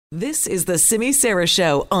This is the Simi Sara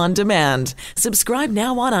Show on demand. Subscribe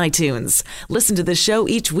now on iTunes. Listen to the show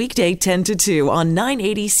each weekday 10 to 2 on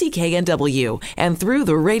 980 CKNW and through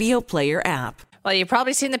the Radio Player app. Well, you've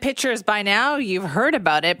probably seen the pictures by now. You've heard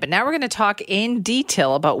about it, but now we're going to talk in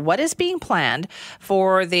detail about what is being planned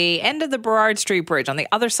for the end of the Burrard Street Bridge on the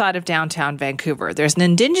other side of downtown Vancouver. There's an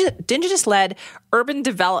Indigenous-led urban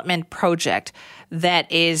development project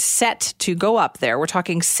that is set to go up there. We're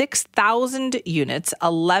talking 6,000 units,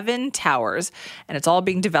 11 towers, and it's all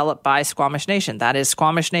being developed by Squamish Nation. That is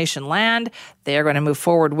Squamish Nation land. They are going to move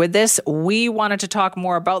forward with this. We wanted to talk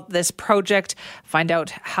more about this project, find out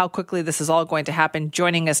how quickly this is all going to happen.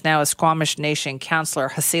 Joining us now is Squamish Nation Councillor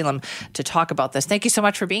Hasilam to talk about this. Thank you so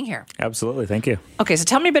much for being here. Absolutely. Thank you. Okay, so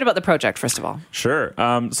tell me a bit about the project, first of all. Sure.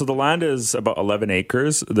 So the land is about 11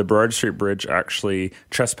 acres. The Burrard Street Bridge actually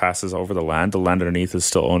trespasses over the land. The land underneath is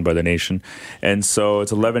still owned by the nation. And so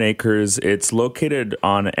it's 11 acres. It's located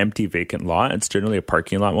on an empty vacant lot. It's generally a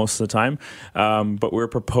parking lot most of the time. But we're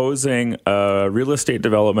proposing a real estate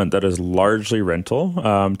development that is largely rental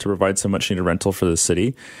to provide some much needed rental for the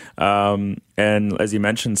city. And as you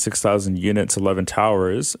mentioned, 6,000 units, 11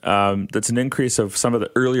 towers. That's an increase of some of the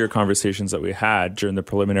earlier conversations that we had during the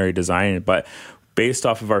preliminary design. But based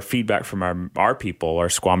off of our feedback from our people, our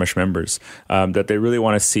Squamish members, that they really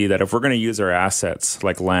want to see that if we're going to use our assets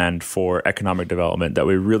like land for economic development, that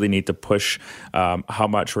we really need to push how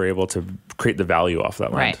much we're able to create the value off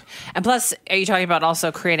that land. Right. And plus, are you talking about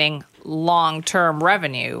also creating long-term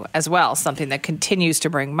revenue as well, something that continues to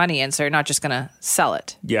bring money in, so you're not just going to sell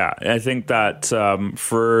it? Yeah, I think that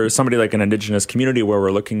for somebody like an Indigenous community where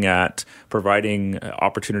we're looking at providing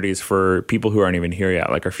opportunities for people who aren't even here yet,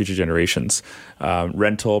 like our future generations,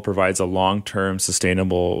 rental provides a long-term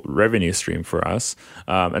sustainable revenue stream for us.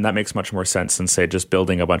 And that makes much more sense than, say, just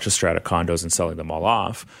building a bunch of strata condos and selling them all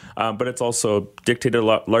off. But it's also dictated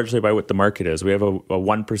largely by what the market is. We have a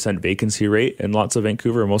 1% vacancy rate in lots of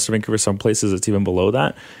Vancouver. Most of Vancouver, some places it's even below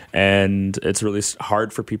that. And it's really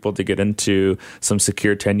hard for people to get into some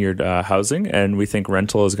secure tenured housing. And we think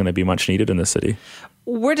rental is going to be much needed in the city.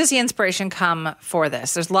 Where does the inspiration come for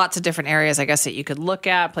this? There's lots of different areas, I guess, that you could look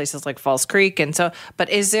at, places like Falls Creek. And so, but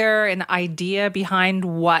is there an idea behind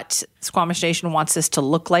what Squamish Nation wants this to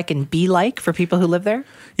look like and be like for people who live there?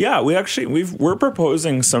 Yeah, we're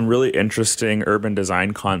proposing some really interesting urban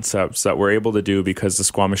design concepts that we're able to do because the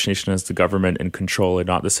Squamish Nation is the government in control and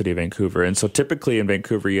not the city of Vancouver. And so typically in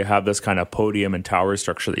Vancouver, you have this kind of podium and tower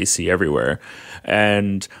structure that you see everywhere.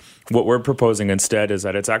 And what we're proposing instead is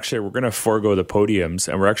that we're going to forego the podiums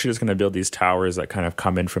and we're actually just going to build these towers that kind of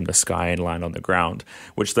come in from the sky and land on the ground,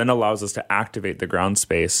 which then allows us to activate the ground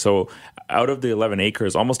space. So out of the 11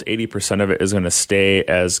 acres, almost 80% of it is going to stay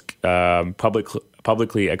as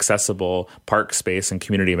publicly accessible park space and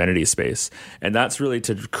community amenity space. And that's really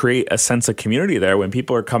to create a sense of community there. When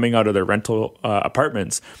people are coming out of their rental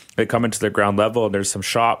apartments, they come into the ground level and there's some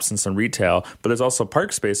shops and some retail, but there's also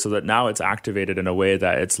park space so that now it's activated in a way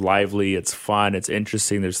that it's lively, it's fun, it's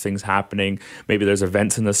interesting, there's things happening. Maybe there's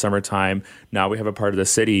events in the summertime. Now we have a part of the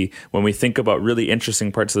city. When we think about really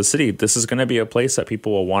interesting parts of the city, this is going to be a place that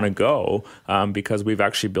people will want to go because we've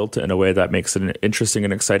actually built it in a way that makes it interesting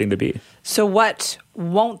and exciting to be. So what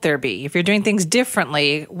won't there be? If you're doing things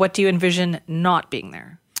differently, what do you envision not being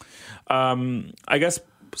there? I guess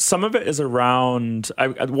some of it is around,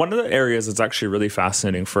 one of the areas that's actually really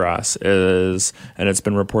fascinating for us is, and it's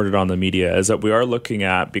been reported on the media, is that we are looking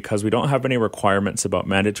at, because we don't have any requirements about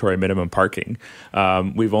mandatory minimum parking,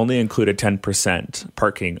 we've only included 10%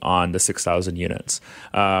 parking on the 6,000 units,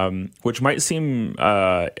 which might seem,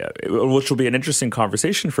 which will be an interesting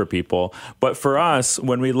conversation for people. But for us,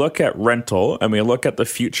 when we look at rental and we look at the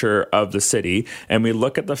future of the city and we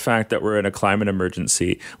look at the fact that we're in a climate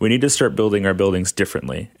emergency, we need to start building our buildings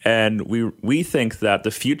differently. And we think that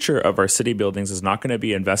the future of our city buildings is not going to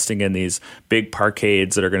be investing in these big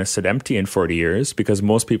parkades that are going to sit empty in 40 years because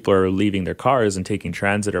most people are leaving their cars and taking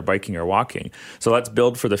transit or biking or walking. So let's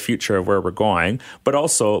build for the future of where we're going. But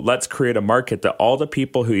also let's create a market that all the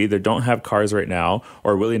people who either don't have cars right now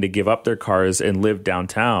or are willing to give up their cars and live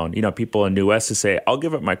downtown, people in New West who say, I'll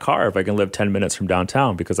give up my car if I can live 10 minutes from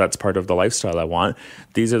downtown because that's part of the lifestyle I want.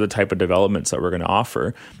 These are the type of developments that we're going to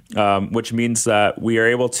offer, which means that we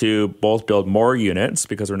are able to both build more units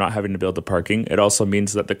because we're not having to build the parking. It also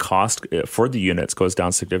means that the cost for the units goes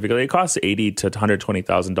down significantly. It costs $80,000 to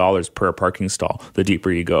 $120,000 per parking stall the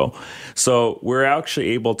deeper you go. So we're actually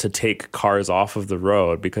able to take cars off of the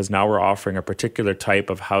road because now we're offering a particular type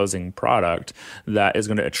of housing product that is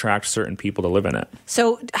going to attract certain people to live in it.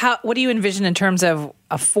 So what do you envision in terms of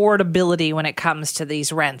affordability when it comes to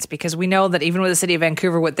these rents? Because we know that even with the city of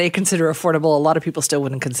Vancouver, what they consider affordable, a lot of people still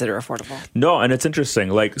wouldn't consider affordable. No, and it's interesting.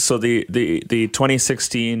 Like, so the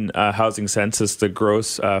 2016 housing census, the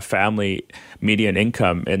gross family median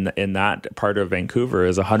income in that part of Vancouver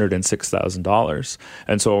is $106,000.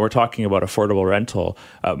 And so when we're talking about affordable rental,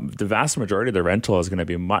 the vast majority of the rental is going to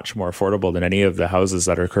be much more affordable than any of the houses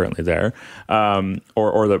that are currently there,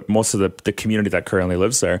 or the most of the community that currently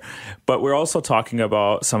lives there. But we're also talking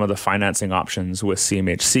about some of the financing options with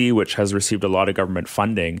CMHC, which has received a lot of government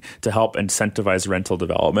funding to help incentivize rental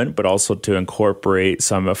development, but also to incorporate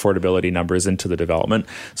some affordability numbers into the development.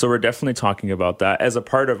 So we're definitely talking about that. As a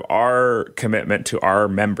part of our commitment to our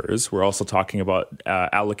members, we're also talking about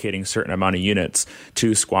allocating a certain amount of units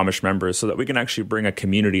to Squamish members so that we can actually bring a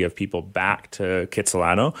community of people back to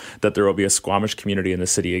Kitsilano, that there will be a Squamish community in the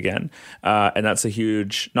city again. And that's a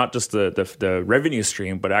huge, not just the revenue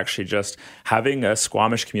stream, but actually just having a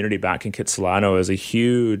Squamish community back in Kitsilano is a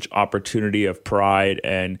huge opportunity of pride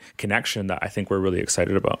and connection that I think we're really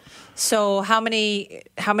excited about. So how many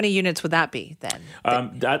units would that be then?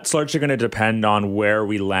 That's largely going to depend on where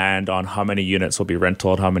we land on how many units will be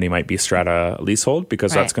rental and how many might be strata leasehold,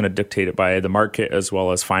 because that's going to dictate it by the market as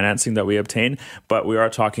well as financing that we obtain. But we are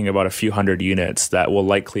talking about a few hundred units that will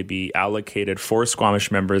likely be allocated for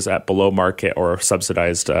Squamish members at below market or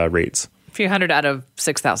subsidized rates. A few hundred out of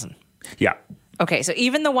 6,000. Yeah. Okay, so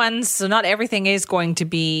even the ones, so not everything is going to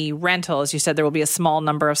be rental. As you said, there will be a small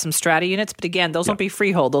number of some strata units, but again, those won't be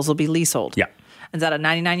freehold, those will be leasehold. Yeah. Is that a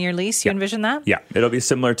 99-year lease? You envision that? Yeah, it'll be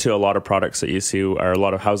similar to a lot of products that you see, or a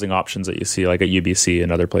lot of housing options that you see, like at UBC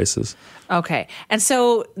and other places. Okay. And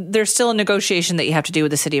so there's still a negotiation that you have to do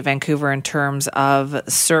with the City of Vancouver in terms of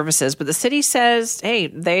services, but the city says, hey,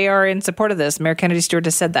 they are in support of this. Mayor Kennedy Stewart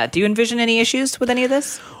has said that. Do you envision any issues with any of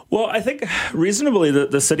this? Well, I think reasonably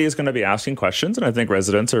the city is going to be asking questions, and I think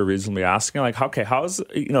residents are reasonably asking, like, okay, how is,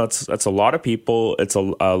 it's a lot of people, it's a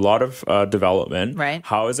lot of development. Right.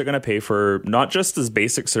 How is it going to pay for not just as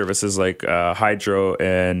basic services like hydro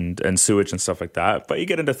and sewage and stuff like that, but you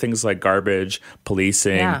get into things like garbage,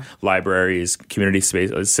 policing, libraries, community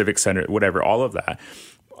space, civic center, whatever, all of that.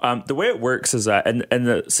 The way it works is that, and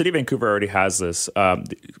the City of Vancouver already has this, and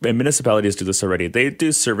municipalities do this already, they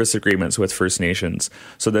do service agreements with First Nations.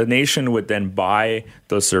 So the nation would then buy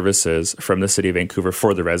those services from the City of Vancouver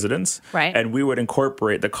for the residents. Right. And we would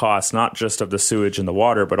incorporate the cost, not just of the sewage and the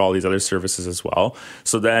water, but all these other services as well.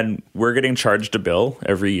 So then we're getting charged a bill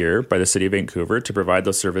every year by the City of Vancouver to provide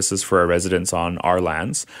those services for our residents on our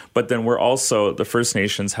lands. But then we're also, the First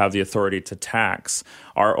Nations have the authority to tax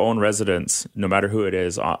our own residents, no matter who it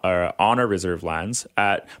is, on our reserve lands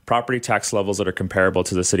at property tax levels that are comparable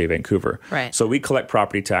to the City of Vancouver. Right. So we collect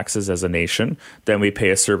property taxes as a nation, then we pay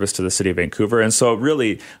a service to the City of Vancouver. And so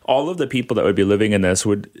really all of the people that would be living in this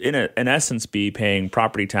would, in essence, be paying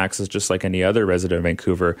property taxes just like any other resident of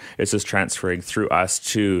Vancouver. It's just transferring through us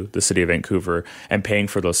to the City of Vancouver and paying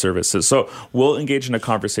for those services. So we'll engage in a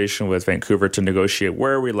conversation with Vancouver to negotiate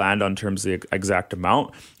where we land on terms of the exact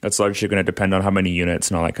amount. That's largely going to depend on how many units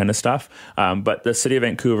and all that kind of stuff. But the City of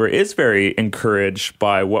Vancouver is very encouraged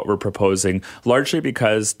by what we're proposing, largely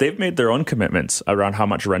because they've made their own commitments around how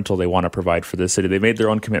much rental they want to provide for the city. They've made their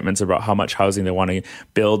own commitments about how much housing they want to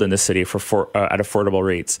build in the city for at affordable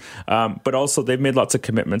rates. But also they've made lots of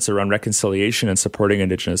commitments around reconciliation and supporting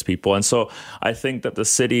Indigenous people. And so I think that the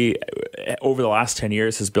city over the last 10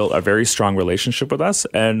 years has built a very strong relationship with us,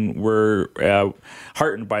 and we're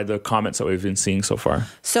heartened by the comments that we've been seeing so far.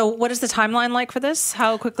 So what is the timeline like for this?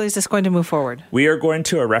 How quickly is this going to move forward? We are going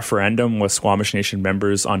to a referendum with Squamish Nation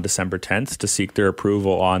members on December 10th to seek their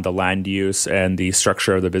approval on the land use and the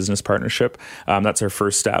structure of the business partnership. That's our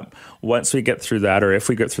first step. Once we get through that, or if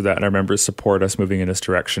we get through that and our members support us moving in this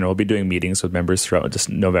direction, we'll be doing meetings with members throughout just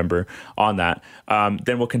November on that.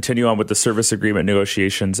 Then we'll continue on with the service agreement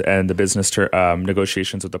negotiations and the business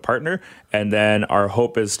negotiations with the partner. And then our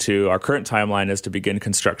current timeline is to begin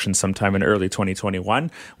construction sometime in early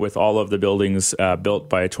 2021 with all of the buildings built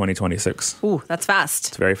by 2026. Ooh, that's fast.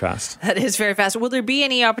 It's very fast. That is very fast. Will there be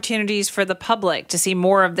any opportunities for the public to see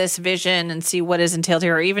more of this vision and see what is entailed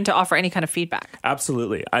here, or even to offer any kind of feedback?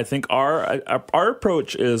 Absolutely. I think our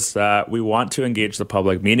approach is that we want to engage the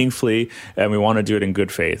public meaningfully, and we want to do it in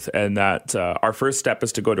good faith. And that our first step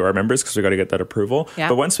is to go to our members because we got to get that approval. Yeah.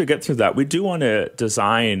 But once we get through that, we do want to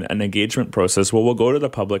design an engagement process where we'll go to the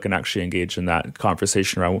public and actually engage in that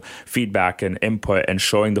conversation around feedback and input and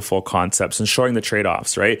showing the full concepts and showing the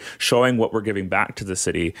trade-offs, right? Showing what we're giving back to the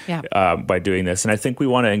city by doing this. And I think we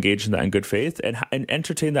want to engage in that in good faith and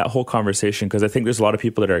entertain that whole conversation, because I think there's a lot of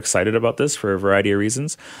people that are excited about this for a variety of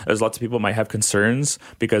reasons. There's lots of people who might have concerns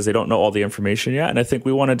because they don't know all the information yet. And I think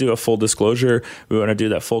we want to do a full disclosure. We want to do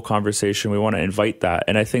that full conversation. We want to invite that.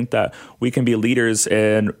 And I think that we can be leaders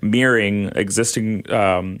in mirroring existing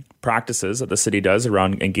practices that the city does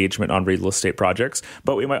around engagement on real estate projects,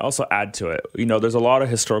 but we might also add to it. You know, there's a lot of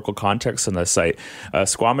historical context on this site.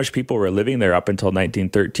 Squamish people were living there up until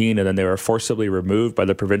 1913, and then they were forcibly removed by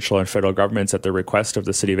the provincial and federal governments at the request of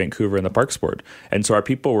the City of Vancouver and the Parks Board. And so our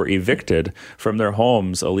people were evicted from their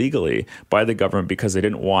homes illegally by the government because they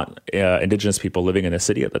didn't want Indigenous people living in the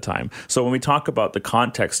city at the time. So when we talk about the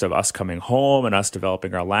context of us coming home and us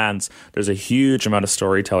developing our lands, there's a huge amount of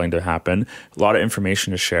storytelling to happen, a lot of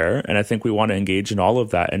information to share. And I think we want to engage in all of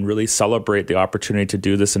that and really celebrate the opportunity to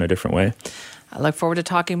do this in a different way. I look forward to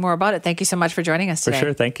talking more about it. Thank you so much for joining us today. For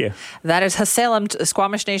sure. Thank you. That is Hasalem,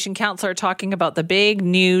 Squamish Nation Councillor, talking about the big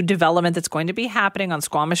new development that's going to be happening on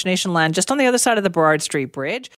Squamish Nation land just on the other side of the Burrard Street Bridge.